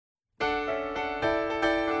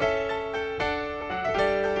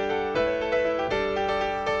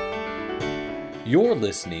You're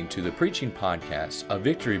listening to the preaching podcast of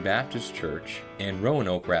Victory Baptist Church in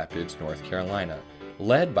Roanoke Rapids, North Carolina,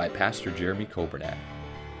 led by Pastor Jeremy Coburnack.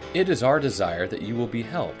 It is our desire that you will be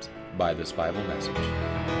helped by this Bible message.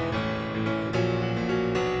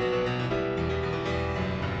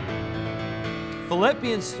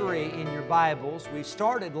 Philippians 3 in your Bibles. We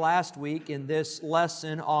started last week in this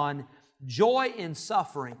lesson on joy in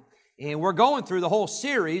suffering. And we're going through the whole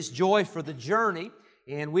series, Joy for the Journey.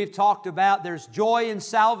 And we've talked about there's joy in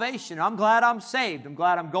salvation. I'm glad I'm saved. I'm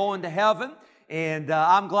glad I'm going to heaven. And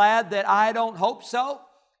I'm glad that I don't hope so.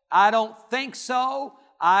 I don't think so.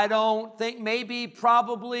 I don't think maybe,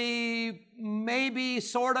 probably, maybe,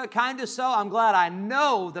 sort of, kind of so. I'm glad I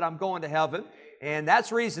know that I'm going to heaven. And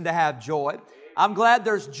that's reason to have joy. I'm glad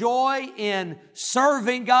there's joy in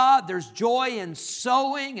serving God. There's joy in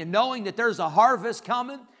sowing and knowing that there's a harvest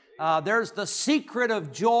coming. There's the secret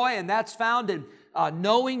of joy, and that's found in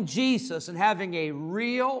knowing Jesus and having a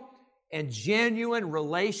real and genuine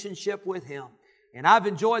relationship with Him. And I've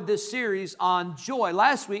enjoyed this series on joy.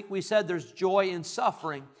 Last week we said there's joy in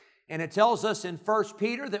suffering. And it tells us in 1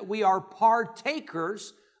 Peter that we are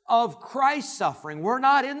partakers of Christ's suffering. We're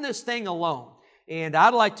not in this thing alone. And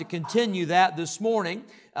I'd like to continue that this morning.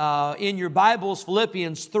 In your Bibles,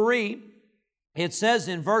 Philippians 3, it says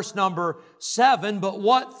in verse number 7, "But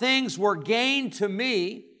what things were gained to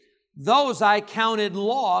me, those I counted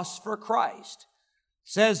loss for Christ." It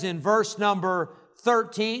says in verse number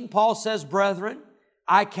 13, Paul says, "Brethren,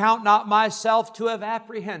 I count not myself to have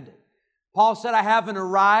apprehended." Paul said, I haven't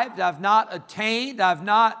arrived, I've not attained, I've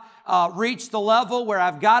not reached the level where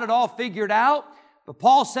I've got it all figured out. But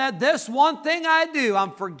Paul said, this one thing I do,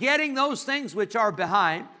 I'm forgetting those things which are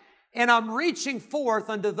behind, and I'm reaching forth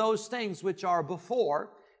unto those things which are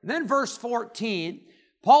before. And then verse 14,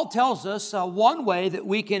 Paul tells us one way that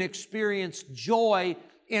we can experience joy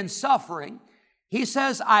in suffering. He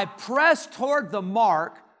says, I press toward the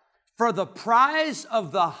mark for the prize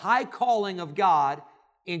of the high calling of God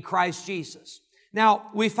in Christ Jesus.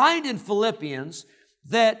 Now, we find in Philippians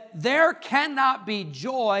that there cannot be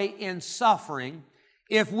joy in suffering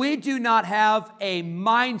if we do not have a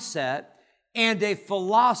mindset and a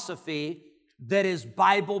philosophy that is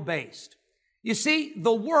Bible-based. You see,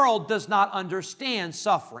 the world does not understand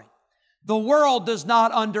suffering. The world does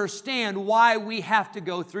not understand why we have to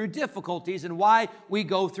go through difficulties and why we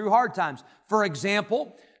go through hard times. For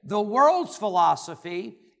example, the world's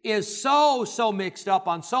philosophy is so mixed up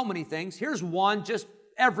on so many things. Here's one just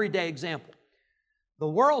everyday example. The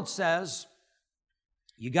world says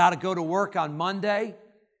you got to go to work on Monday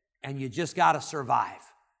and you just got to survive.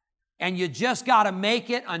 And you just got to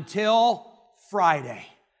make it until Friday.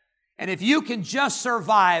 And if you can just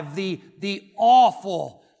survive the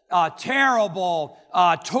awful, terrible,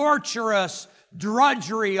 torturous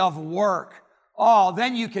drudgery of work,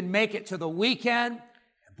 then you can make it to the weekend.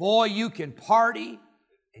 Boy, you can party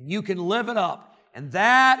and you can live it up. And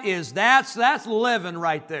that's living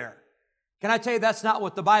right there. Can I tell you that's not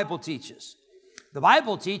what the Bible teaches? The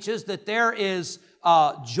Bible teaches that there is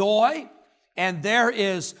joy and there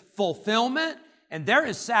is fulfillment and there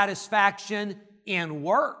is satisfaction in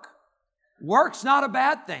work. Work's not a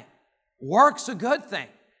bad thing. Work's a good thing.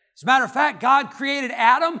 As a matter of fact, God created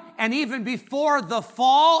Adam, and even before the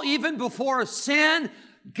fall, even before sin,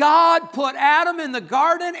 God put Adam in the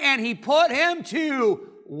garden and He put him to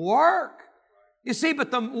work. You see, but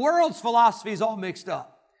the world's philosophy is all mixed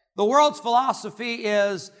up. The world's philosophy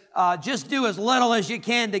is just do as little as you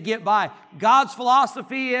can to get by. God's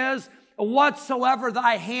philosophy is whatsoever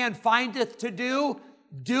thy hand findeth to do,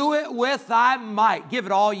 do it with thy might. Give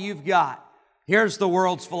it all you've got. Here's the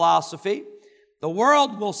world's philosophy. The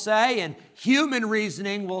world will say, and human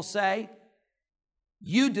reasoning will say,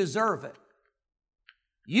 you deserve it.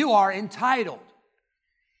 You are entitled.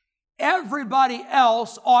 Everybody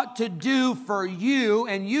else ought to do for you,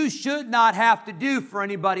 and you should not have to do for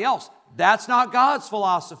anybody else. That's not God's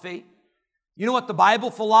philosophy. You know what the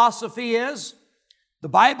Bible philosophy is? The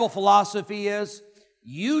Bible philosophy is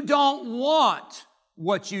you don't want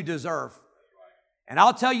what you deserve. And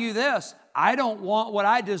I'll tell you this, I don't want what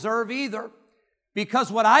I deserve either. Because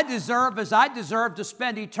what I deserve is I deserve to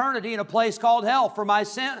spend eternity in a place called hell for my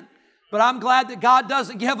sin. But I'm glad that God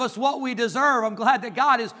doesn't give us what we deserve. I'm glad that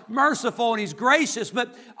God is merciful and He's gracious.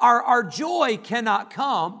 But our joy cannot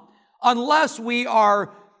come unless we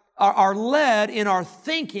are led in our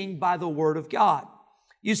thinking by the Word of God.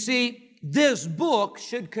 You see, this book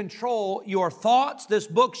should control your thoughts. This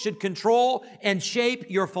book should control and shape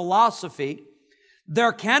your philosophy.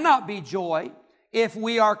 There cannot be joy if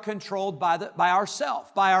we are controlled by ourselves,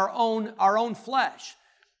 by our own flesh.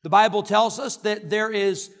 The Bible tells us that there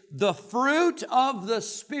is the fruit of the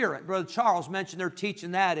Spirit. Brother Charles mentioned they're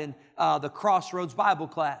teaching that in the Crossroads Bible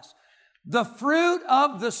class. The fruit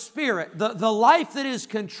of the Spirit, the life that is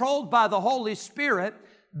controlled by the Holy Spirit,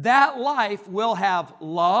 that life will have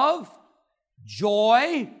love,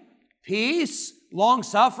 joy, peace,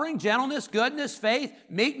 long-suffering, gentleness, goodness, faith,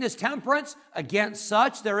 meekness, temperance. Against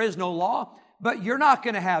such there is no law. But you're not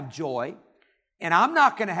going to have joy, and I'm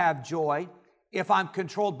not going to have joy if I'm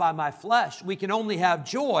controlled by my flesh. We can only have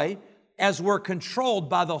joy as we're controlled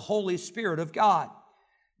by the Holy Spirit of God.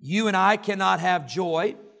 You and I cannot have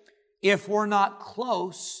joy if we're not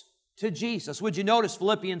close to Jesus. Would you notice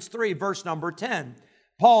Philippians 3, verse number 10?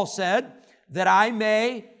 Paul said, that I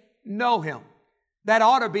may know Him. That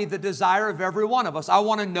ought to be the desire of every one of us. I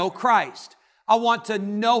want to know Christ. I want to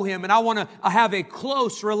know Him, and I want to have a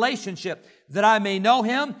close relationship, that I may know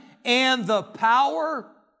Him and the power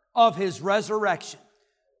of His resurrection.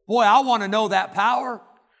 Boy, I want to know that power.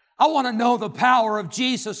 I want to know the power of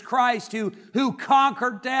Jesus Christ who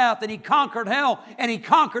conquered death, and He conquered hell, and He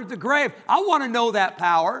conquered the grave. I want to know that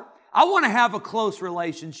power. I want to have a close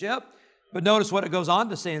relationship. But notice what it goes on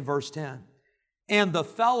to say in verse 10. And the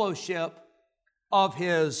fellowship of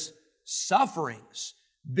His sufferings,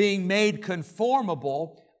 being made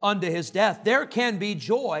conformable unto His death. There can be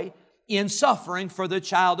joy in suffering for the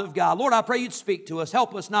child of God. Lord, I pray You'd speak to us.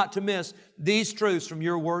 Help us not to miss these truths from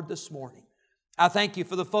Your Word this morning. I thank You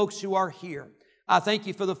for the folks who are here. I thank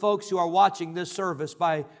You for the folks who are watching this service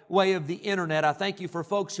by way of the internet. I thank You for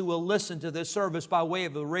folks who will listen to this service by way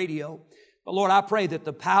of the radio. But Lord, I pray that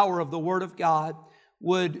the power of the Word of God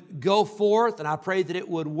would go forth, and I pray that it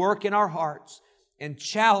would work in our hearts and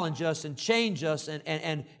challenge us and change us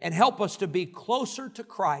and help us to be closer to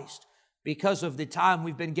Christ because of the time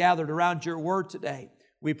we've been gathered around Your Word today.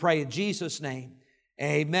 We pray in Jesus' name,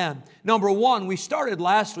 amen. Number one, we started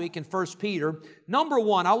last week in 1 Peter. Number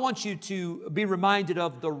one, I want you to be reminded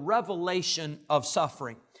of the revelation of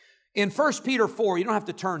suffering. In 1 Peter 4, you don't have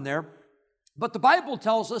to turn there, but the Bible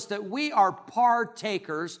tells us that we are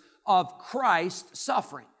partakers of Christ's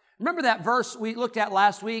suffering. Remember that verse we looked at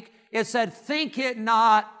last week? It said, think it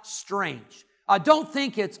not strange. Don't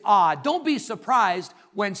think it's odd. Don't be surprised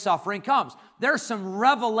when suffering comes. There's some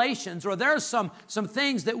revelations, or there's some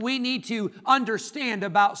things that we need to understand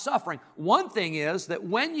about suffering. One thing is that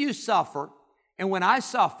when you suffer, and when I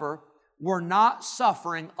suffer, we're not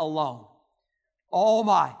suffering alone. Oh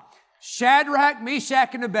my. Shadrach,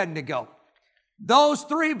 Meshach, and Abednego. Those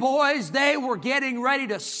three boys, they were getting ready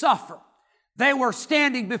to suffer. They were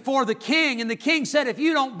standing before the king, and the king said, if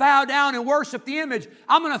you don't bow down and worship the image,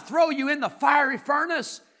 I'm going to throw you in the fiery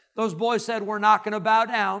furnace. Those boys said, we're not going to bow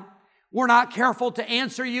down. We're not careful to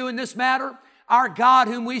answer you in this matter. Our God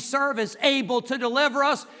whom we serve is able to deliver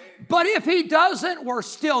us. But if He doesn't, we're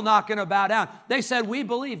still not going to bow down. They said, we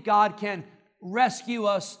believe God can rescue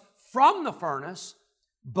us from the furnace,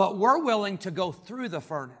 but we're willing to go through the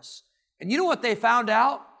furnace. And you know what they found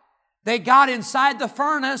out? They got inside the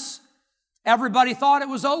furnace. Everybody thought it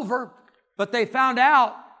was over, but they found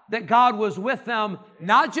out that God was with them,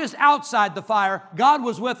 not just outside the fire, God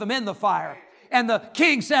was with them in the fire. And the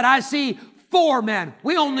king said, I see 4 men.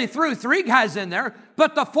 We only threw 3 guys in there,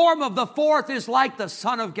 but the form of the 4th is like the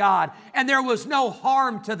Son of God, and there was no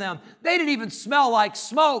harm to them. They didn't even smell like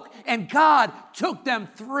smoke, and God took them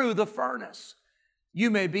through the furnace. You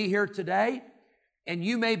may be here today, and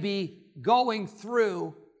you may be going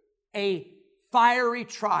through a fiery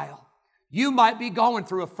trial. You might be going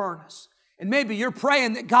through a furnace. And maybe you're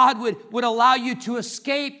praying that God would allow you to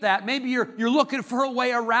escape that. Maybe you're looking for a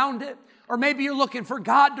way around it. Or maybe you're looking for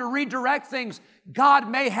God to redirect things. God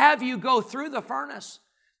may have you go through the furnace.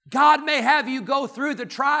 God may have you go through the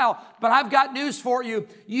trial. But I've got news for you.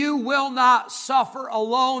 You will not suffer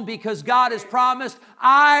alone, because God has promised,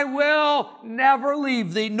 I will never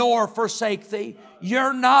leave thee nor forsake thee.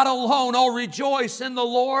 You're not alone. Oh, rejoice in the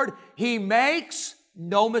Lord. He makes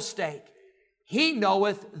no mistake. He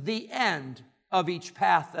knoweth the end of each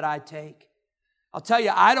path that I take. I'll tell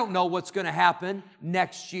you, I don't know what's going to happen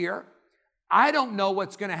next year. I don't know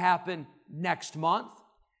what's going to happen next month.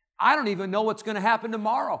 I don't even know what's going to happen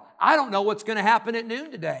tomorrow. I don't know what's going to happen at noon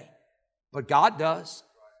today. But God does.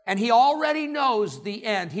 And He already knows the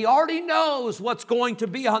end. He already knows what's going to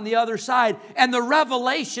be on the other side. And the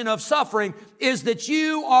revelation of suffering is that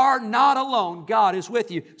you are not alone. God is with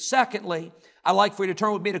you. Secondly, I'd like for you to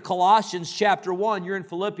turn with me to Colossians chapter 1. You're in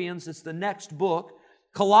Philippians. It's the next book.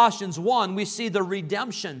 Colossians 1, we see the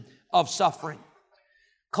redemption of suffering.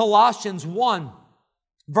 Colossians 1,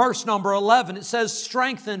 verse number 11, it says,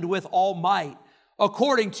 strengthened with all might,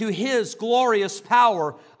 according to His glorious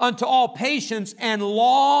power, unto all patience and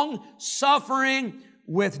long suffering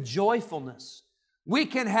with joyfulness. We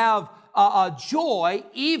can have a joy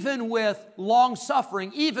even with long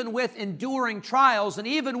suffering, even with enduring trials, and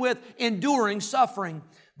even with enduring suffering.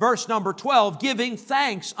 Verse number 12, giving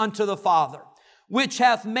thanks unto the Father, which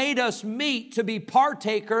hath made us meet to be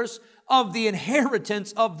partakers of the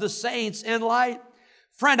inheritance of the saints in light.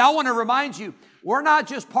 Friend, I want to remind you, we're not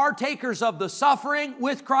just partakers of the suffering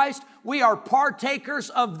with Christ, we are partakers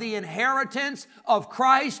of the inheritance of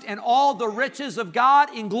Christ and all the riches of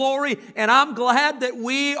God in glory. And I'm glad that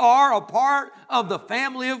we are a part of the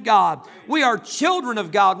family of God. We are children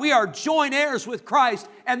of God. We are joint heirs with Christ.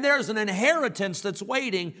 And there's an inheritance that's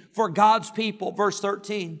waiting for God's people. Verse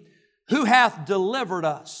 13, who hath delivered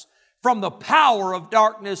us from the power of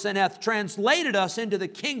darkness and hath translated us into the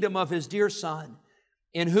kingdom of His dear Son,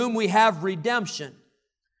 in whom we have redemption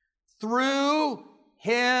through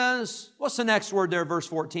His, what's the next word there, verse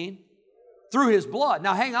 14? Through His blood.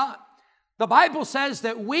 Now hang on. The Bible says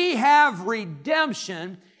that we have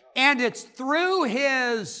redemption and it's through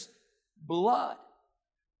His blood.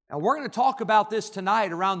 Now we're going to talk about this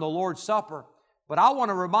tonight around the Lord's Supper, but I want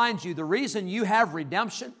to remind you the reason you have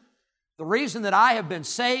redemption, the reason that I have been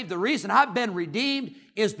saved, the reason I've been redeemed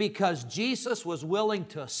is because Jesus was willing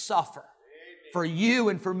to suffer for you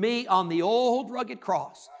and for me on the old rugged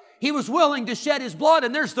cross. He was willing to shed His blood,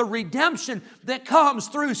 and there's the redemption that comes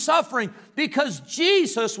through suffering because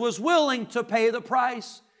Jesus was willing to pay the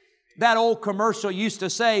price. That old commercial used to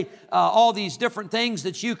say all these different things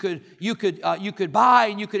that you could buy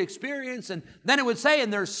and you could experience, and then it would say,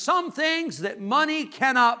 and there's some things that money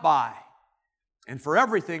cannot buy. And for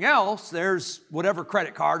everything else, there's whatever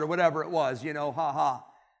credit card or whatever it was, I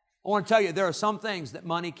want to tell you, there are some things that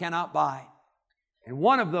money cannot buy. And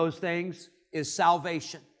one of those things is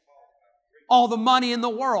salvation. All the money in the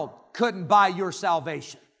world couldn't buy your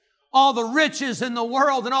salvation. All the riches in the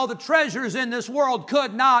world and all the treasures in this world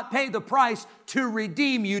could not pay the price to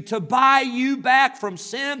redeem you, to buy you back from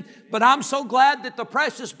sin. But I'm so glad that the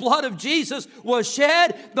precious blood of Jesus was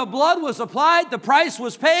shed, the blood was applied, the price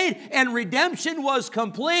was paid, and redemption was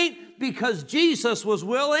complete because Jesus was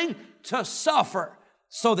willing to suffer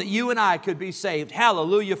so that you and I could be saved.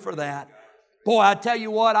 Hallelujah for that. Boy, I tell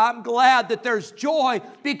you what, I'm glad that there's joy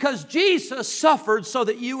because Jesus suffered so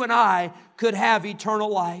that you and I could have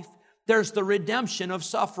eternal life. There's the redemption of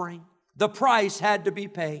suffering. The price had to be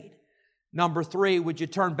paid. Number 3, would you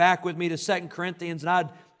turn back with me to 2 Corinthians? And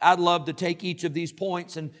I'd love to take each of these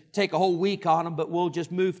points and take a whole week on them, but we'll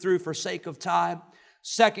just move through for sake of time.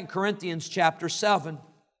 2 Corinthians chapter 7.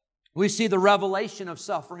 We see the revelation of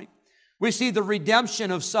suffering. We see the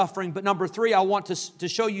redemption of suffering, but number 3, I want to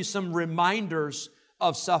show you some reminders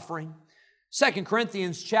of suffering. 2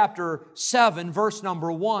 Corinthians chapter 7, verse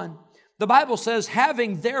number 1, the Bible says,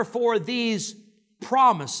 having therefore these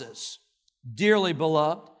promises, dearly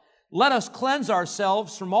beloved, let us cleanse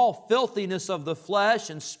ourselves from all filthiness of the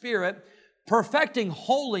flesh and spirit, perfecting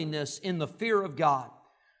holiness in the fear of God.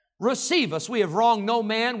 Receive us. We have wronged no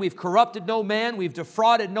man, we've corrupted no man, we've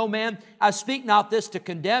defrauded no man. I speak not this to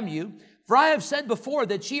condemn you, for I have said before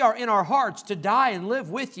that ye are in our hearts to die and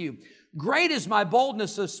live with you. Great is my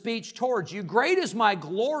boldness of speech towards you. Great is my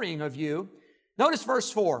glorying of you. Notice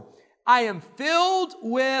verse 4. I am filled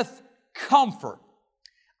with comfort.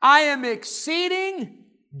 I am exceeding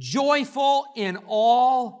joyful in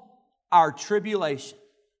all our tribulation.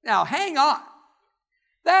 Now, hang on.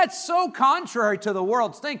 That's so contrary to the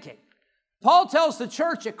world's thinking. Paul tells the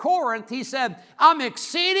church at Corinth, he said, I'm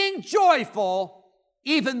exceeding joyful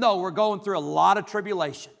even though we're going through a lot of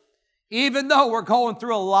tribulation. Even though we're going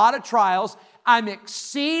through a lot of trials, I'm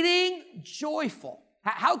exceeding joyful.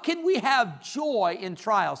 How can we have joy in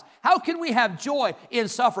trials? How can we have joy in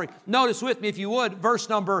suffering? Notice with me, if you would, verse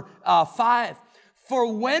number 5.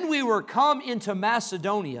 For when we were come into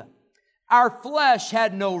Macedonia, our flesh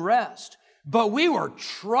had no rest, but we were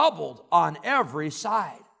troubled on every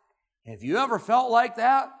side. Have you ever felt like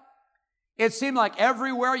that? It seemed like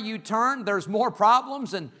everywhere you turn, there's more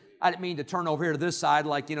problems. And I didn't mean to turn over here to this side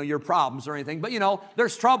like, your problems or anything. But,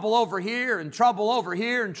 there's trouble over here and trouble over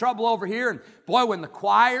here and trouble over here. And boy, when the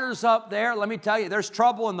choir's up there, let me tell you, there's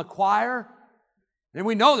trouble in the choir. And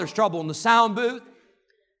we know there's trouble in the sound booth.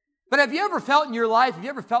 But have you ever felt in your life,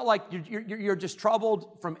 like you're just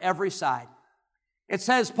troubled from every side? It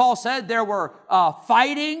says, Paul said, there were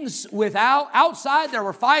fightings outside there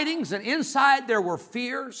were fightings, and inside there were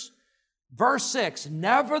fears. Verse 6,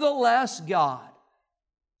 nevertheless God,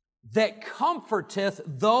 that comforteth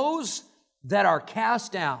those that are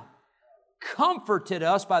cast down, comforted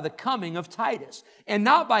us by the coming of Titus. And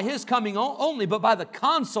not by his coming only, but by the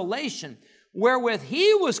consolation wherewith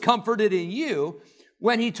he was comforted in you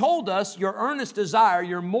when he told us your earnest desire,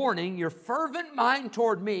 your mourning, your fervent mind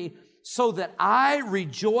toward me, so that I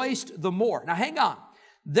rejoiced the more. Now hang on.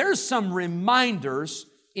 There's some reminders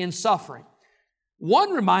in suffering.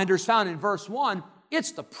 One reminder is found in verse 1.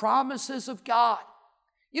 It's the promises of God.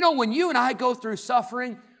 You know, when you and I go through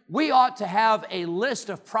suffering, we ought to have a list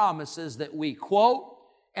of promises that we quote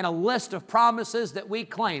and a list of promises that we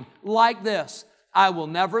claim, like this: I will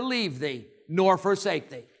never leave thee nor forsake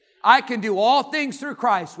thee. I can do all things through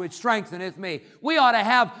Christ, which strengtheneth me. We ought to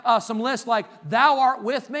have some lists like, thou art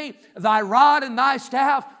with me, thy rod and thy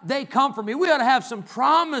staff, they comfort me. We ought to have some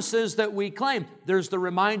promises that we claim. There's the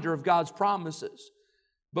reminder of God's promises.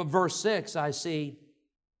 But verse 6, I see,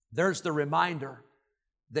 there's the reminder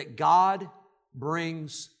that God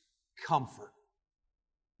brings comfort.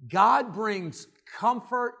 God brings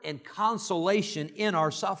comfort and consolation in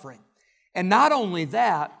our suffering. And not only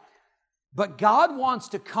that, but God wants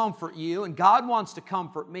to comfort you and God wants to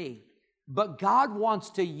comfort me. But God wants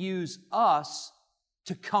to use us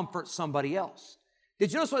to comfort somebody else.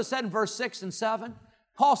 Did you notice what it said in verse 6 and 7?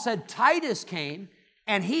 Paul said, Titus came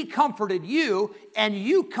and he comforted you and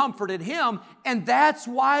you comforted him. And that's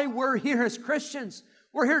why we're here as Christians.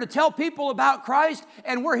 We're here to tell people about Christ,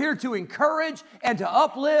 and we're here to encourage and to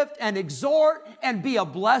uplift and exhort and be a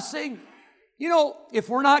blessing. You know, if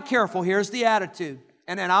we're not careful, here's the attitude.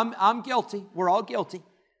 And I'm guilty. We're all guilty.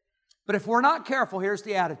 But if we're not careful, here's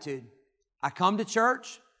the attitude. I come to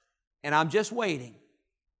church and I'm just waiting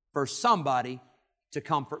for somebody to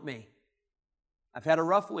comfort me. I've had a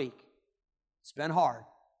rough week. It's been hard.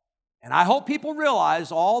 And I hope people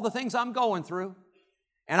realize all the things I'm going through.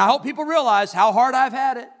 And I hope people realize how hard I've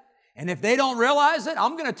had it. And if they don't realize it,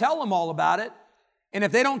 I'm going to tell them all about it. And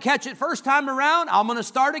if they don't catch it first time around, I'm going to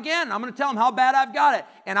start again. I'm going to tell them how bad I've got it.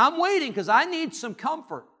 And I'm waiting because I need some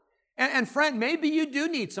comfort. And friend, maybe you do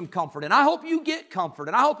need some comfort. And I hope you get comfort.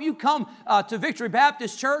 And I hope you come to Victory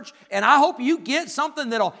Baptist Church. And I hope you get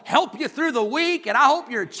something that'll help you through the week. And I hope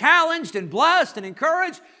you're challenged and blessed and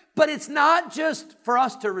encouraged. But it's not just for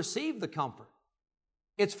us to receive the comfort.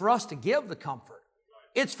 It's for us to give the comfort.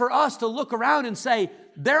 It's for us to look around and say,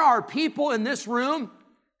 there are people in this room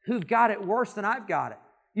who've got it worse than I've got it.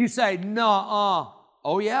 You say, nuh-uh.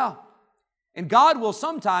 Oh, yeah. And God will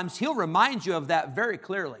sometimes, He'll remind you of that very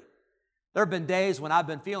clearly. There have been days when I've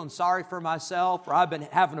been feeling sorry for myself or I've been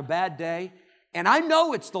having a bad day, and I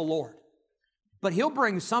know it's the Lord. But He'll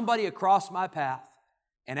bring somebody across my path,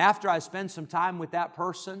 and after I spend some time with that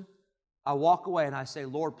person, I walk away and I say,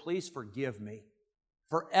 Lord, please forgive me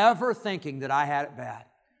for ever thinking that I had it bad.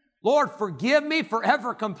 Lord, forgive me for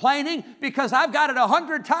ever complaining because I've got it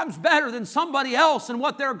 100 times better than somebody else and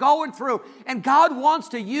what they're going through. And God wants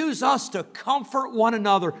to use us to comfort one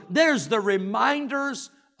another. There's the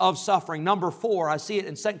reminders of suffering. Number 4, I see it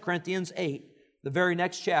in 2 Corinthians 8, the very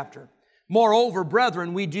next chapter. Moreover,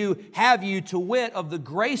 brethren, we do have you to wit of the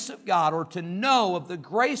grace of God, or to know of the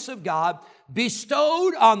grace of God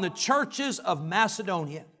bestowed on the churches of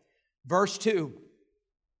Macedonia. Verse 2,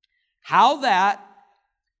 how that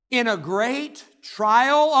in a great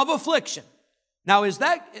trial of affliction. Now, is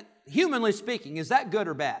that, humanly speaking, is that good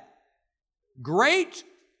or bad? Great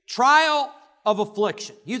trial of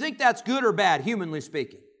affliction. You think that's good or bad, humanly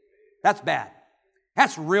speaking? That's bad.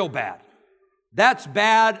 That's real bad. That's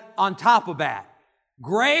bad on top of bad.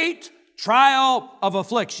 Great trial of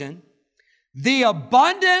affliction. The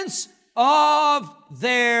abundance of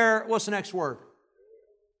their, what's the next word?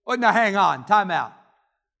 Oh, now hang on, time out.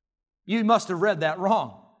 You must have read that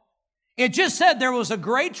wrong. It just said there was a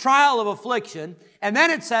great trial of affliction, and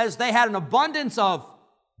then it says they had an abundance of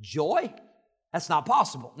joy. That's not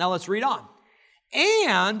possible. Now let's read on.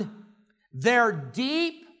 And their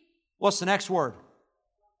deep, what's the next word?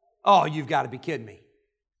 Oh, you've got to be kidding me.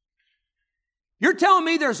 You're telling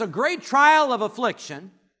me there's a great trial of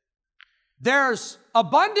affliction, there's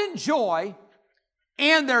abundant joy,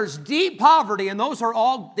 and there's deep poverty, and they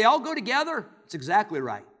all go together? It's exactly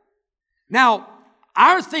right. Now,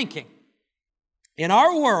 our thinking, in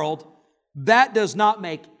our world, that does not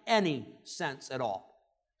make any sense at all.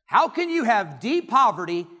 How can you have deep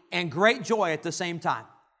poverty and great joy at the same time?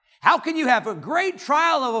 How can you have a great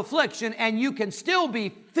trial of affliction and you can still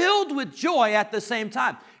be filled with joy at the same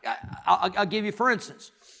time? I'll give you, for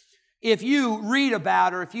instance, if you read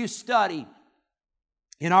about or if you study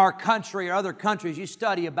in our country or other countries, you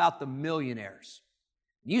study about the millionaires.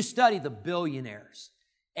 You study the billionaires.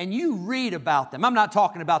 And you read about them. I'm not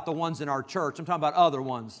talking about the ones in our church. I'm talking about other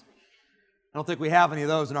ones. I don't think we have any of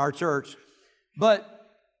those in our church. But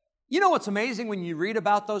You know what's amazing when you read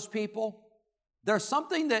about those people? There's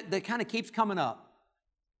something that kind of keeps coming up.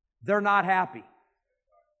 They're not happy.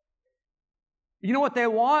 You know what they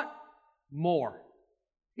want? More.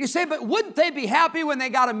 You say, but wouldn't they be happy when they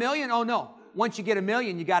got $1 million? Oh, no. Once you get $1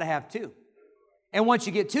 million, you got to have 2. And once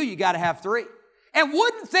you get 2, you got to have 3. And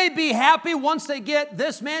wouldn't they be happy once they get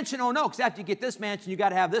this mansion? Oh, no, because after you get this mansion, you got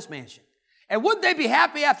to have this mansion. And wouldn't they be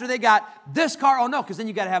happy after they got this car? Oh, no, because then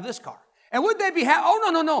you got to have this car. And would they be happy?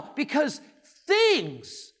 Oh, no, because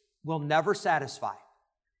things will never satisfy.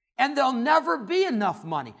 And there'll never be enough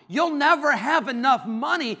money. You'll never have enough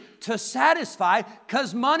money to satisfy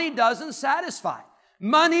because money doesn't satisfy.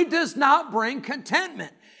 Money does not bring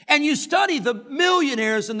contentment. And you study the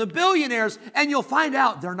millionaires and the billionaires, and you'll find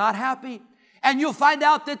out they're not happy. And you'll find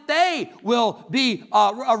out that they will be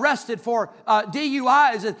arrested for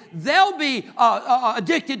DUIs, and they'll be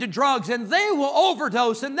addicted to drugs, and they will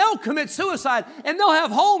overdose, and they'll commit suicide, and they'll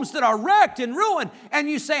have homes that are wrecked and ruined. And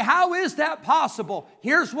you say, how is that possible?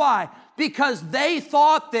 Here's why. Because they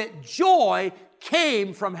thought that joy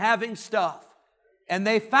came from having stuff. And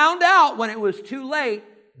they found out when it was too late,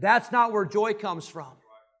 that's not where joy comes from.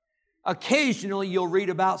 Occasionally, you'll read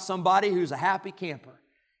about somebody who's a happy camper.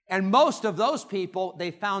 And most of those people,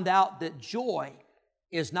 they found out that joy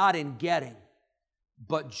is not in getting,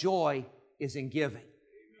 but joy is in giving.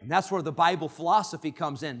 And that's where the Bible philosophy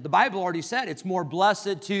comes in. The Bible already said it's more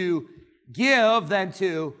blessed to give than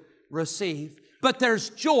to receive. But there's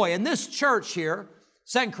joy. In this church here,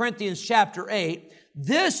 2 Corinthians chapter 8,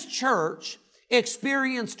 this church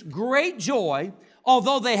experienced great joy,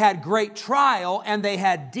 although they had great trial and they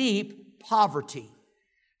had deep poverty.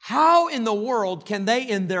 How in the world can they,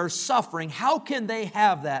 in their suffering, how can they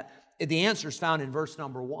have that? The answer is found in verse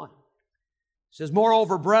number 1. It says,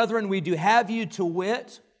 moreover, brethren, we do have you to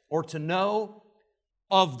wit, or to know,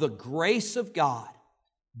 of the grace of God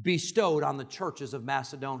bestowed on the churches of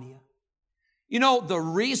Macedonia. You know, the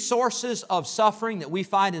resources of suffering that we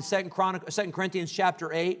find in 2 Corinthians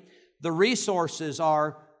chapter 8, the resources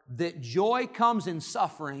are that joy comes in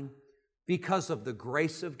suffering because of the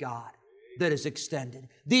grace of God that is extended.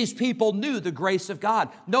 These people knew the grace of God.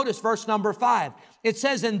 Notice verse number 5. It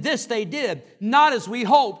says, and this they did, not as we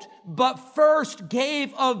hoped, but first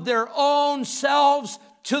gave of their own selves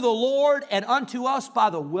to the Lord and unto us by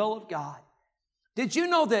the will of God. Did you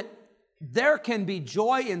know that there can be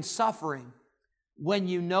joy in suffering when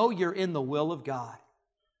you know you're in the will of God?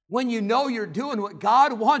 When you know you're doing what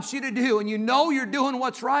God wants you to do and you know you're doing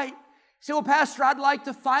what's right. You say, well, Pastor, I'd like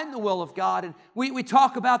to find the will of God. And we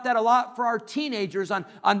talk about that a lot for our teenagers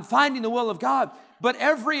on finding the will of God. But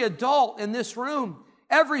every adult in this room,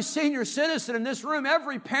 every senior citizen in this room,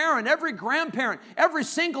 every parent, every grandparent, every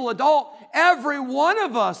single adult, every one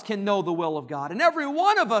of us can know the will of God. And every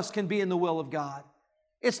one of us can be in the will of God.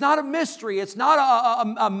 It's not a mystery. It's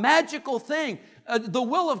not a magical thing. The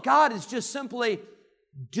will of God is just simply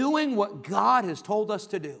doing what God has told us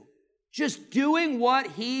to do. Just doing what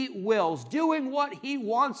He wills, doing what He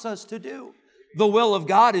wants us to do. The will of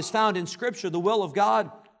God is found in Scripture. The will of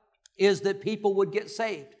God is that people would get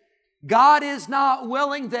saved. God is not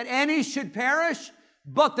willing that any should perish,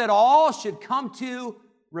 but that all should come to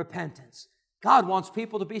repentance. God wants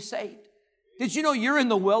people to be saved. Did you know you're in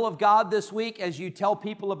the will of God this week as you tell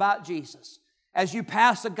people about Jesus? As you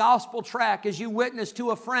pass a gospel tract, as you witness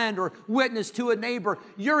to a friend or witness to a neighbor,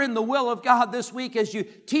 you're in the will of God this week as you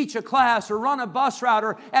teach a class or run a bus route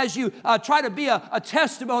or as you try to be a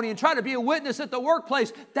testimony and try to be a witness at the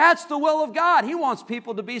workplace. That's the will of God. He wants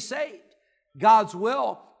people to be saved. God's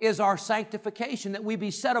will is our sanctification, that we be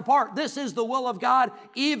set apart. This is the will of God,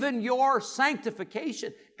 even your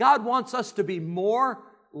sanctification. God wants us to be more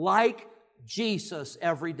like Jesus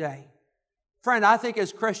every day. Friend, I think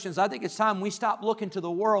as Christians, I think it's time we stop looking to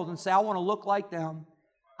the world and say, I want to look like them.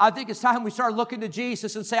 I think it's time we start looking to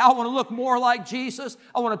Jesus and say, I want to look more like Jesus.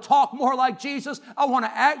 I want to talk more like Jesus. I want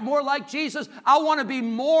to act more like Jesus. I want to be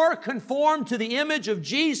more conformed to the image of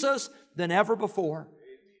Jesus than ever before.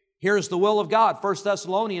 Here's the will of God. 1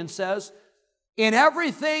 Thessalonians says, in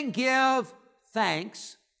everything give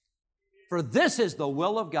thanks, for this is the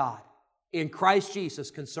will of God in Christ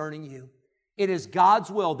Jesus concerning you. It is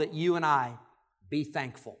God's will that you and I be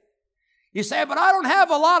thankful. You say, but I don't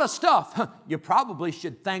have a lot of stuff. You probably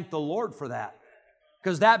should thank the Lord for that,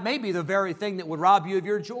 because that may be the very thing that would rob you of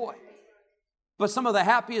your joy. But some of the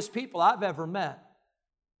happiest people I've ever met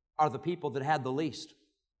are the people that had the least.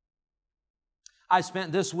 I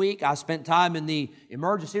spent time in the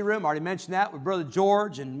emergency room. I already mentioned that with Brother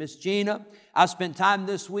George and Miss Gina. I spent time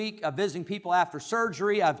this week visiting people after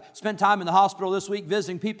surgery. I've spent time in the hospital this week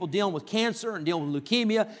visiting people dealing with cancer and dealing with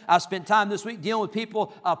leukemia. I spent time this week dealing with people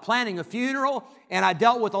planning a funeral. And I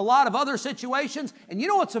dealt with a lot of other situations. And you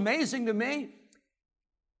know what's amazing to me?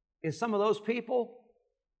 Is some of those people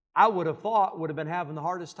I would have thought would have been having the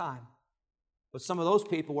hardest time. But some of those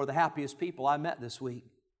people were the happiest people I met this week.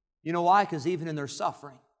 You know why? Because even in their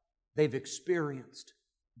suffering, they've experienced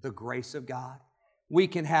the grace of God. We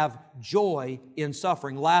can have joy in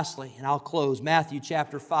suffering. Lastly, and I'll close, Matthew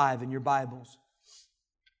chapter 5 in your Bibles.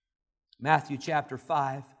 Matthew chapter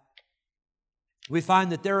 5. We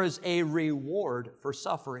find that there is a reward for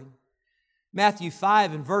suffering. Matthew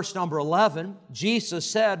 5 and verse number 11, Jesus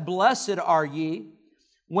said, "Blessed are ye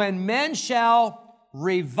when men shall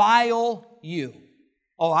revile you."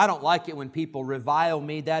 Oh, I don't like it when people revile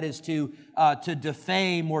me. That is to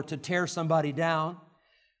defame or to tear somebody down.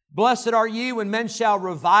 "Blessed are ye when men shall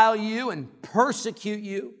revile you and persecute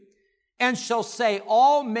you, and shall say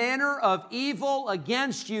all manner of evil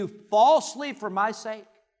against you falsely for my sake."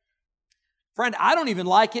 Friend, I don't even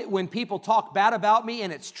like it when people talk bad about me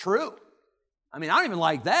and it's true. I don't even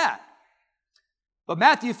like that. But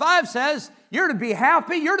Matthew 5 says, you're to be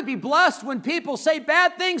happy, you're to be blessed when people say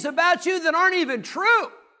bad things about you that aren't even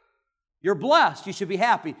true. You're blessed, you should be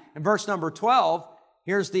happy. In verse number 12,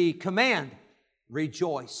 here's the command: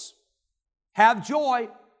 rejoice. Have joy,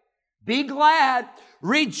 be glad,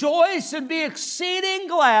 rejoice and be exceeding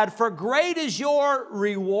glad, for great is your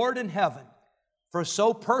reward in heaven. For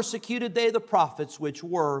so persecuted they the prophets which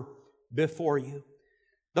were before you.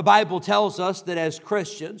 The Bible tells us that as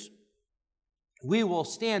Christians, we will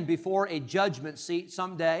stand before a judgment seat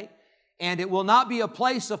someday, and it will not be a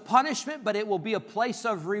place of punishment, but it will be a place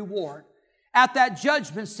of reward. At that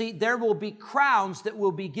judgment seat, there will be crowns that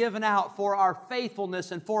will be given out for our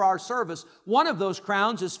faithfulness and for our service. One of those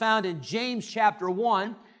crowns is found in James chapter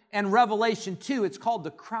 1 and Revelation 2. It's called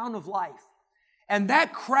the crown of life. And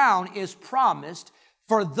that crown is promised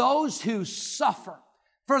for those who suffer,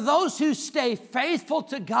 for those who stay faithful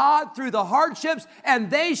to God through the hardships, and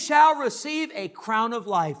they shall receive a crown of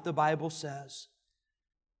life, the Bible says.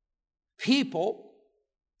 People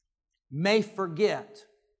may forget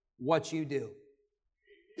what you do.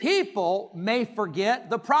 People may forget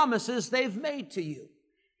the promises they've made to you.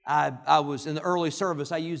 I was in the early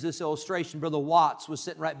service, I used this illustration. Brother Watts was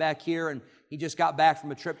sitting right back here, and he just got back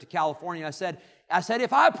from a trip to California. I said,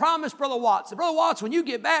 if I promised Brother Watts, when you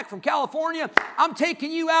get back from California, I'm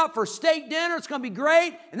taking you out for steak dinner, it's going to be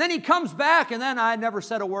great. And then he comes back, and then I never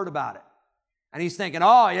said a word about it. And he's thinking,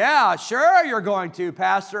 oh yeah, sure you're going to,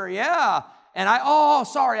 Pastor, yeah. And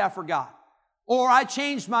sorry, I forgot. Or I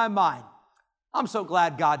changed my mind. I'm so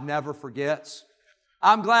glad God never forgets.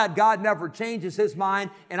 I'm glad God never changes His mind.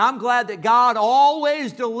 And I'm glad that God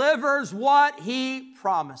always delivers what He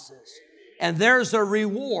promises. And there's a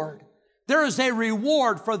reward. There is a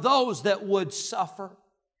reward for those that would suffer.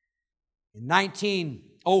 In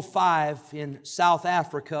 1905 in South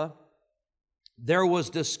Africa, there was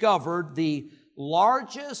discovered the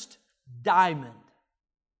largest diamond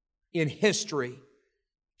in history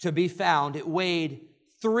to be found. It weighed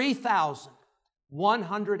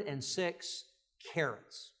 3,106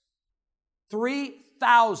 carats.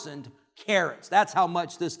 3,000 carats. That's how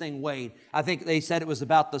much this thing weighed. I think they said it was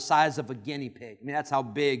about the size of a guinea pig. That's how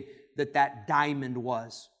big that diamond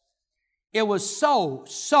was. It was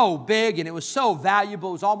so big, and it was so valuable,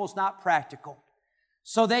 it was almost not practical.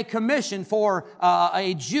 So they commissioned for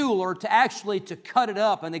a jeweler to cut it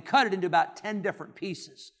up, and they cut it into about 10 different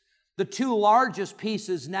pieces. The two largest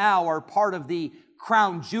pieces now are part of the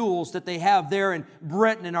crown jewels that they have there in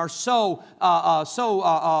Britain, and are so much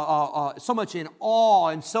in awe,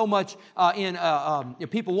 and so much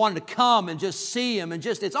people wanted to come and just see them, and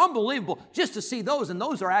it's unbelievable just to see those, and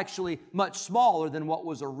those are actually much smaller than what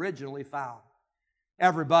was originally found.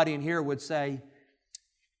 Everybody in here would say,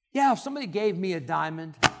 yeah, if somebody gave me a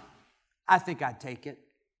diamond, I think I'd take it.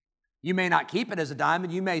 You may not keep it as a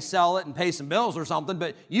diamond, you may sell it and pay some bills or something,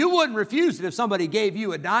 but you wouldn't refuse it if somebody gave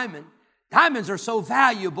you a diamond. Diamonds are so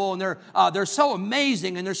valuable, and they're so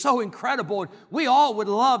amazing, and they're so incredible, and we all would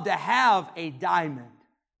love to have a diamond.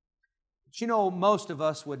 But most of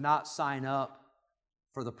us would not sign up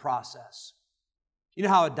for the process. You know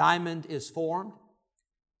how a diamond is formed?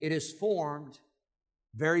 It is formed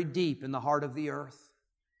very deep in the heart of the earth.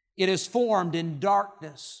 It is formed in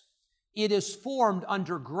darkness. It is formed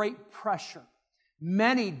under great pressure.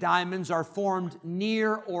 Many diamonds are formed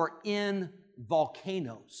near or in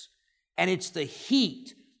volcanoes. And it's the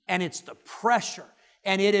heat, and it's the pressure,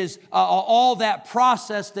 And it is all that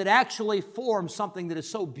process that actually forms something that is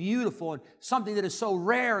so beautiful and something that is so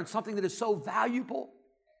rare and something that is so valuable.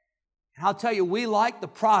 And I'll tell you, we like the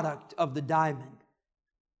product of the diamond,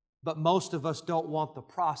 but most of us don't want the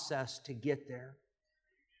process to get there.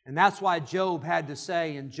 And that's why Job had to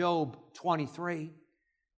say in Job 23,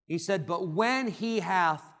 he said, "But when he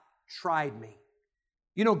hath tried me."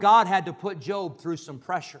 You know, God had to put Job through some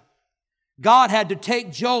pressure. God had to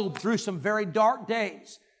take Job through some very dark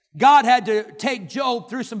days. God had to take Job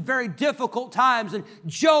through some very difficult times, and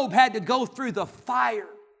Job had to go through the fire.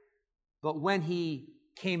 But when he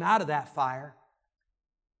came out of that fire,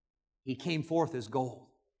 he came forth as gold.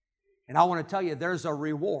 And I want to tell you, there's a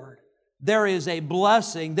reward. There is a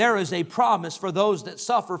blessing. There is a promise for those that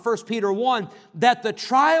suffer. 1 Peter 1, that the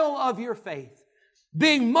trial of your faith,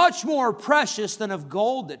 being much more precious than of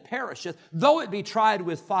gold that perisheth, though it be tried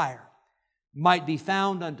with fire, might be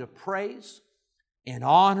found unto praise and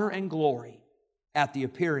honor and glory at the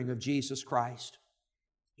appearing of Jesus Christ.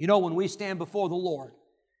 You know, when we stand before the Lord,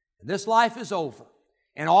 and this life is over,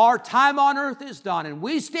 and our time on earth is done, and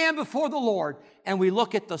we stand before the Lord, and we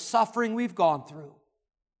look at the suffering we've gone through,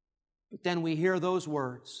 but then we hear those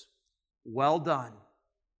words, "Well done,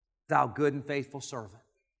 thou good and faithful servant."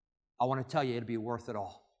 I want to tell you, it'll be worth it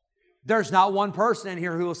all. There's not one person in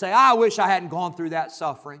here who will say, "I wish I hadn't gone through that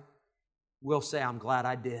suffering." We'll say, "I'm glad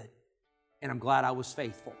I did, and I'm glad I was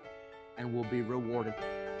faithful," and we'll be rewarded.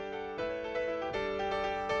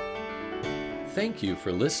 Thank you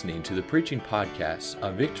for listening to the preaching podcast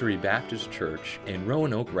of Victory Baptist Church in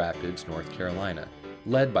Roanoke Rapids, North Carolina,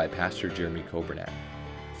 led by Pastor Jeremy Coburnett.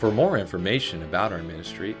 For more information about our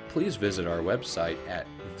ministry, please visit our website at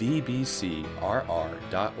vbcrr.org.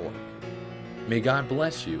 May God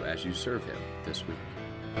bless you as you serve Him this week.